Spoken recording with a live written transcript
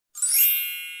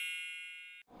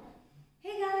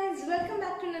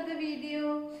another video.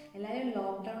 എല്ലാവരും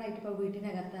lockdown ആയിട്ട് ഇപ്പോൾ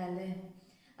വീട്ടിനകത്തല്ലേ.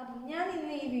 അപ്പം ഞാൻ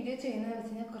ഇന്ന് ഈ വീഡിയോ ചെയ്യുന്നത്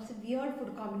വെച്ചാൽ കുറച്ച് വിയേർഡ്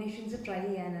ഫുഡ് കോമ്പിനേഷൻസ് ട്രൈ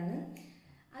ചെയ്യാനാണ്.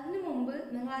 അതിനു മുമ്പ്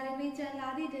നിങ്ങൾ ആരെങ്കിലും ഈ ചാനൽ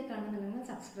ആദ്യമായിട്ട് കാണുന്നുണ്ടെങ്കിൽ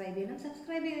സബ്സ്ക്രൈബ് ചെയ്യണം.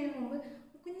 സബ്സ്ക്രൈബ് ചെയ്യുന്നതിന് മുമ്പ്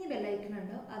കുഞ്ഞ് ബെല്ലൈക്കൺ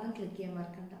ഉണ്ടോ അതും ക്ലിക്ക് ചെയ്യാൻ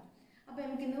മറക്കണ്ട. അപ്പോൾ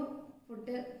നമുക്കിന്ന്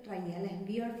ഫുഡ് ട്രൈ ചെയ്യാം അല്ലേ,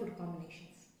 വിയേർഡ് ഫുഡ്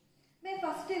കോമ്പിനേഷൻസ്. ഞാൻ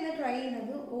ഫസ്റ്റ് ഇന്ന് ട്രൈ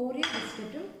ചെയ്യുന്നത് ഓറിയോ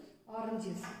ബിസ്ക്കറ്റും ഓറഞ്ച്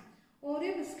ജ്യൂസും.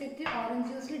 ഓറിയോ ബിസ്ക്കറ്റ് ഓറഞ്ച്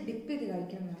ജ്യൂസിൽ ഡിപ്പ് ചെയ്ത്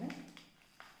കഴിക്കുന്നതാണ്.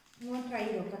 നിങ്ങൾ ട്രൈ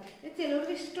ചെയ്ത് നോക്കാം. ഇത്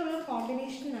ചിലർക്ക് ഇഷ്ടമുള്ള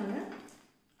കോമ്പിനേഷനാണ്.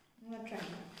 നിങ്ങൾ ട്രൈ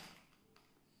ചെയ്യാം.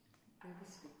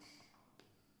 ബിസ്ക്കറ്റ്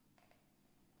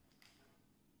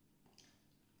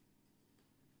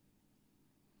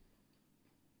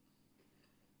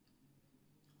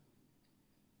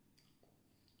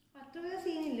അത്ര വലിയ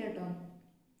സീനില്ല കേട്ടോ.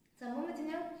 സംഭവം വെച്ച്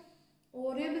കഴിഞ്ഞാൽ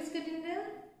ഓറിയോ ബിസ്ക്കറ്റിൻ്റെ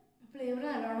ഫ്ലേവർ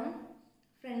നല്ലോണം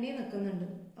ഫ്രണ്ടിൽ നിൽക്കുന്നുണ്ട്.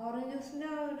 ഓറഞ്ച് ജ്യൂസിൻ്റെ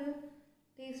ആ ഒരു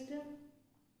ടേസ്റ്റ്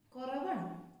കുറവാണ്,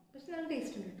 പക്ഷെ നല്ല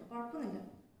ടേസ്റ്റ് ഉണ്ട് കേട്ടോ, കുഴപ്പമൊന്നുമില്ല.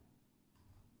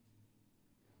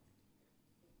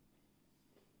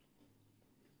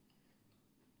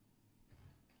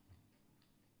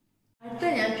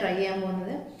 അടുത്ത ഞാൻ ട്രൈ ചെയ്യാൻ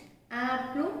പോകുന്നത്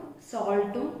ആപ്പിളും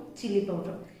സോൾട്ടും ചില്ലി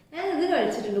പൗഡറും. ഞാൻ ഇത്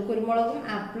കഴിച്ചിട്ടുണ്ട്, കുരുമുളകും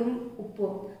ആപ്പിളും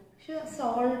ഉപ്പും. പക്ഷെ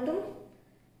സോൾട്ടും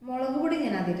മുളക് പൊടി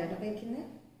ഞാൻ ആദ്യമായിട്ടാണ് കഴിക്കുന്നത്.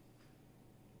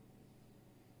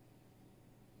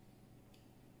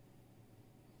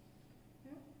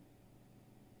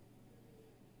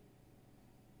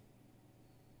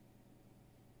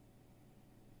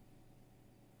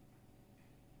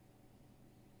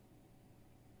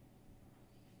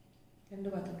 രണ്ട്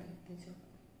പാത്രം തേച്ച്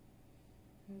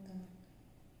എന്താണ്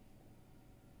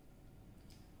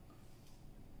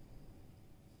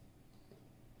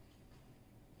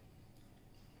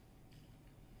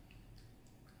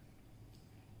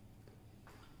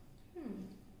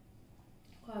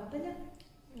കുഴപ്പമില്ല.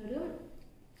 ഒരു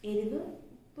എരിവ്,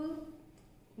 ഉപ്പ്,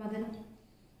 മധുരം,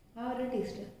 ആ ഒരു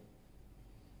ടേസ്റ്റ്.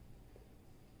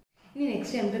 ഇനി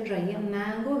നെക്സ്റ്റ് നമുക്ക് ട്രൈ ചെയ്യാം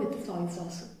മാംഗോ വിത്ത് സോയ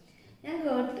സോസ്. ഞാൻ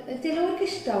ചിലവർക്ക്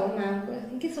ഇഷ്ടമാവും മാംഗോ.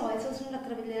 എനിക്ക് സോയ സോസിനോട്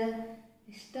അത്ര വലിയ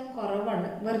ഇഷ്ടം കുറവാണ്,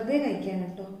 വെറുതെ കഴിക്കാൻ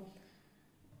കേട്ടോ.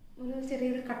 ഒരു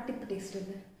ചെറിയൊരു കട്ടിപ്പ് ടേസ്റ്റ്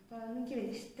ഉണ്ട്, അപ്പോൾ അതെനിക്ക്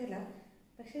വലിയ ഇഷ്ടമില്ല.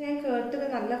 പക്ഷെ ഞാൻ കേട്ടത്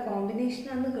നല്ല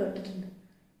കോമ്പിനേഷനാണെന്ന് കേട്ടിട്ടുണ്ട്.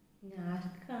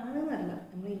 ആർക്കാണെന്നല്ല,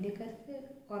 നമ്മൾ ഇന്ത്യക്കാർക്ക്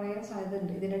കുറേ സാധ്യത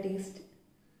ഉണ്ട് ഇതിൻ്റെ ടേസ്റ്റ്.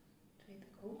 ട്രൈ ചെയ്ത്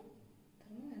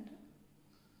ഇതൊന്നും വേണ്ട.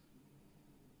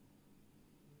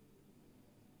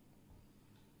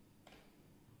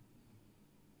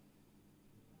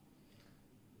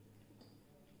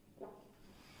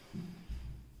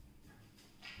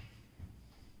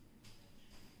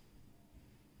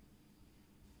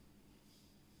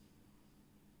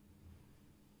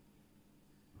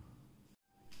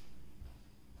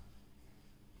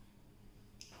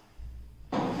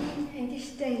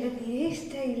 എനിക്കിഷ്ടമായില്ല, തീരെ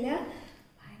ഇഷ്ടമായില്ല.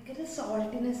 ഭയങ്കര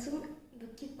സോൾട്ടിനെസ്സും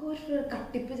ഇതൊക്കെ ഒരു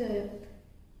കട്ടിപ്പ് ചെയ്യും.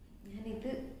 ഞാനിത്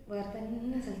വേറെ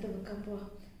തന്നെ സ്ഥലത്ത് വെക്കാൻ പോവാം.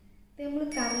 ഇത് നമ്മൾ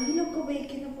കറിയിലൊക്കെ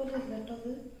ഉപയോഗിക്കുന്ന പോലെ അല്ല കേട്ടോ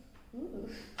അത്.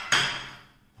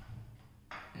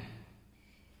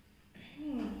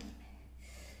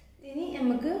 ഇനി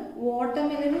നമുക്ക്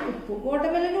വാട്ടർമെലനും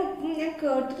ഉപ്പും ഞാൻ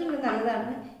കേട്ടിട്ടുണ്ട്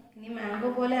നല്ലതാണ്. ഇനി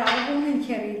മാംഗോ പോലെ ആകുമെന്ന്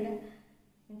എനിക്കറിയില്ല.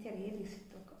 ഞാൻ ചെറിയ പീസ് നോക്കാം.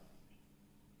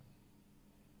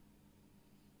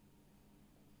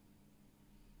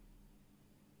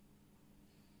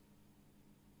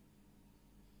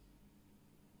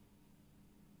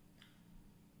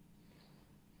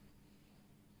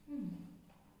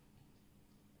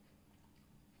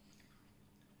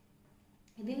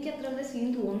 ഇതെനിക്ക് അത്ര വലിയ സീൻ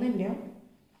തോന്നുന്നില്ല.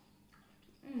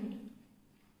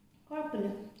 കുഴപ്പമില്ല.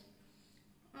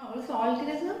 ഒരു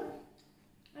സോൾട്ടിനെസ്,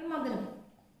 ഒരു മധുരം,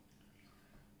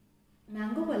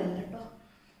 മാംഗോ പോലെ അല്ല കേട്ടോ.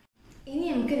 ഇനി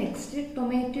നമുക്ക് നെക്സ്റ്റ്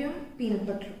ടൊമാറ്റോയും പീനട്ട്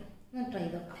ബട്ടറും ഒന്ന് ട്രൈ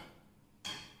ചെയ്ത് നോക്കാം.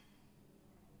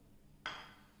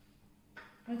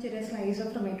 ചെറിയ സ്ലൈസ്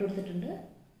ഓഫ് ടൊമാറ്റോ എടുത്തിട്ടുണ്ട്.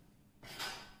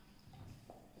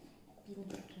 പീനട്ട്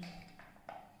ബട്ടർ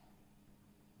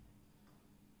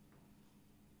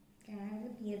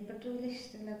പീനട്ട് ബട്ടർ വലിയ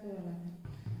ഇഷ്ടമില്ലാത്ത സാധനമാണ്,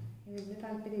 വലിയ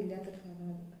താല്പര്യം ഇല്ലാത്തൊരു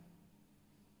സാധനമാണ്.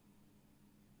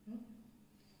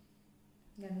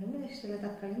 രണ്ടും വലിയ ഇഷ്ടമില്ല,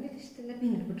 തക്കാളിയും വലിയ ഇഷ്ടമില്ല,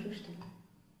 പീനട്ട് ബട്ടറും ഇഷ്ടമില്ല.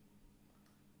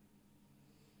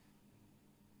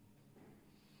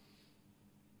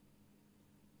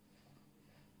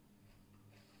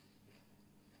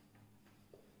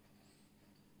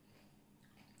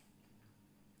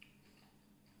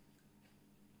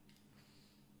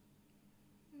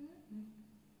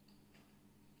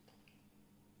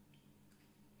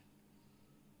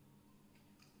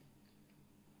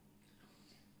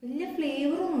 വലിയ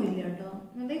ഫ്ലേവറൊന്നും ഇല്ല കേട്ടോ.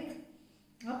 ലൈക്ക്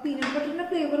ആ പീനട്ട് ബട്ടറിൻ്റെ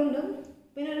ഫ്ലേവറുണ്ട്,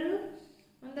 പിന്നെ ഒരു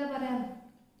എന്താ പറയുക,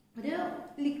 ഒരു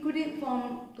ലിക്വിഡ് ഫോം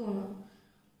തോന്നും.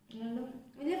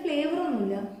 വലിയ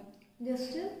ഫ്ലേവറൊന്നുമില്ല,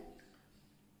 ജസ്റ്റ്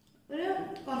ഒരു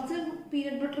കുറച്ച്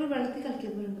പീനട്ട് ബട്ടർ വെള്ളത്തിൽ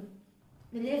കളിക്കുന്നുണ്ട്.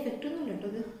 വലിയ എഫക്റ്റ് ഒന്നും ഇല്ല കേട്ടോ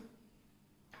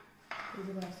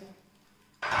ഇത് കുറച്ച്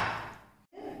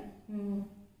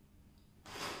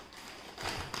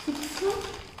ചിപ്സും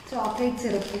ചോക്ലേറ്റ്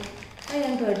സിറപ്പും അത്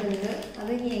ഞാൻ കേട്ടിട്ടുണ്ട്.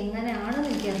 അത് ഇനി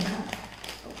എങ്ങനെയാണെന്ന് എനിക്കറിയാം.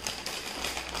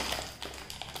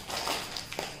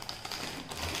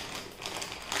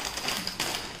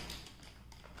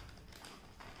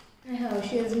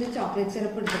 ഹെർഷീസിൻ്റെ ചോക്ലേറ്റ്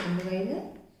സിറപ്പ് എടുത്തിട്ടുണ്ട് കയ്യിൽ.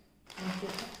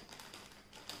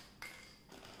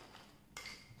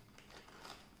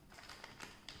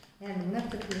 ഞാൻ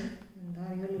ഇന്നെടുത്തിട്ട് എന്താ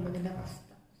അറിയുള്ളൂ ഇതിൻ്റെ അവസ്ഥ.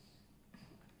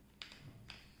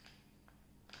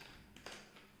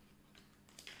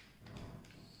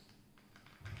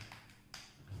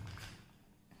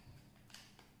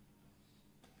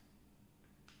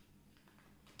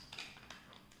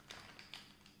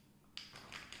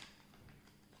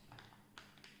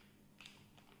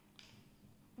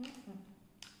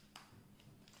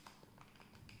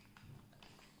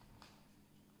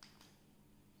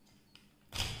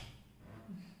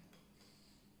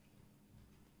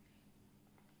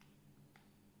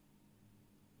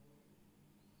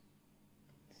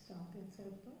 ചോക്ലേറ്റ്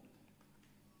സിറപ്പ്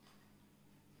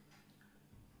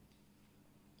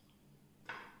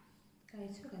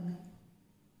കഴിച്ചു കണ്ട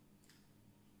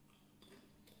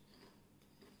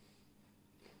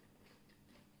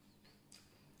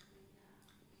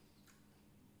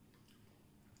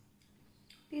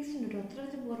ടേസ്റ്റ് ഉണ്ട് കേട്ടോ. അത്ര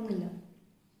വെച്ച് പോർന്നില്ല.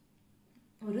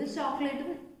 ഒരു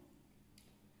ചോക്ലേറ്റും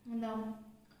എന്താ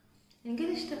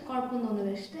എനിക്കത് ഇഷ്ടം, കുഴപ്പമൊന്നും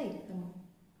തോന്നില്ല. ഇഷ്ടമായി സംഭവം.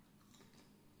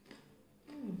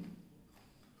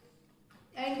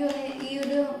 എനിക്ക് തോന്നുന്നു ഈ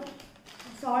ഒരു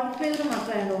സോൾട്ട് ഫ്ലേവർ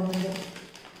മാത്രമാണ് തോന്നുന്നത്.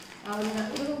 അതിന്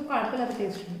ഒരു കുഴപ്പമില്ലാത്ത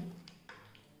ടേസ്റ്റ് ഉണ്ട്.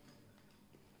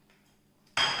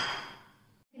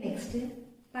 നെക്സ്റ്റ്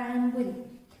പഴംപൊരി.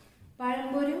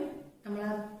 പഴംപൊരിയും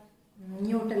നമ്മളെ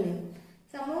ന്യൂട്ടല്ലേ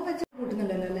സംഭവം വെച്ച്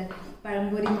കൂട്ടുന്നുണ്ടല്ലോ അല്ലേ,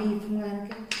 പഴംപൊരിയും ബീഫും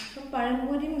അങ്ങനെയൊക്കെ. അപ്പം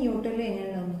പഴംപൊരിയും ന്യൂട്ടലും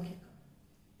എങ്ങനെയുണ്ടാവും നോക്കി.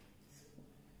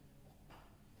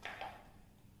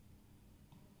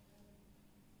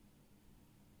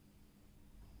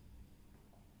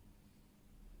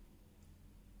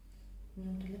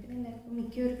 ന്യൂട്ടല് പിന്നെ എല്ലാവർക്കും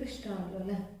മിക്കവർക്കും ഇഷ്ടമാണല്ലോ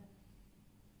അല്ലേ.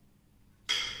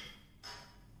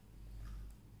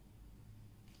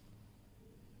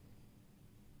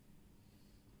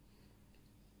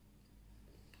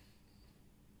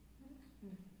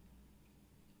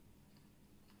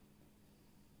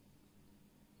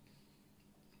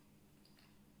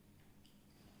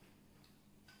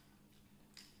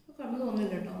 കടന്നു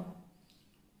തോന്നില്ല കേട്ടോ.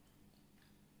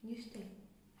 ഇഷ്ടമായി.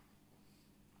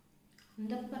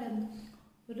 എന്താ പറയുക,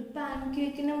 ഒരു പാൻ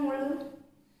കേക്കിന് മുകളിൽ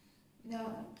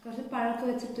കുറച്ച് പഴമൊക്കെ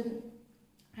വെച്ചിട്ട്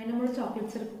അതിന് മുകളിൽ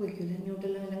ചോക്ലേറ്റ് സിറപ്പ് വയ്ക്കില്ല,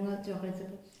 ന്യൂട്രൽ അല്ലെങ്കിൽ ചോക്ലേറ്റ്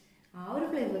സിറപ്പ്. ആ ഒരു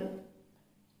ഫ്ലേവർ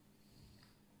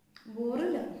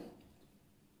ബോറില്ല.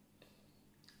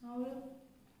 ആ ഒരു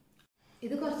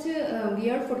ഇത് കുറച്ച്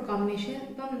വിയേർഡ് ഫുഡ് കോമ്പിനേഷൻ.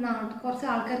 ഇപ്പം കുറച്ച്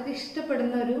ആൾക്കാർക്ക്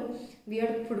ഇഷ്ടപ്പെടുന്ന ഒരു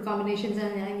വിയേർഡ് ഫുഡ്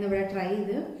കോമ്പിനേഷൻസാണ് ഞാൻ ഇന്നിവിടെ ട്രൈ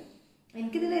ചെയ്ത്.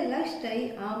 എനിക്കിതിലെല്ലാം ഇഷ്ടമായി.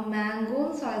 ആ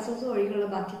മാംഗോയും സോയ സോസും ഒഴികെയുള്ള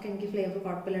ബാക്കിയൊക്കെ എനിക്ക് ഫ്ലേവർ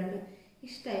കുഴപ്പമില്ലാണ്ട്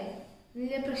ഇഷ്ടമായി.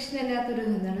 വലിയ പ്രശ്നമില്ലാത്തൊരു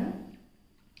ഇതാണ്.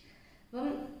 അപ്പം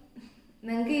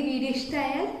നിങ്ങൾക്ക് ഈ വീഡിയോ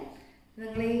ഇഷ്ടമായാൽ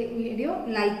നിങ്ങൾ ഈ വീഡിയോ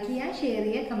ലൈക്ക് ചെയ്യുക, ഷെയർ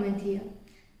ചെയ്യുക, കമൻറ്റ് ചെയ്യുക.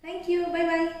 Thank you. Bye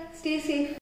bye. Stay safe.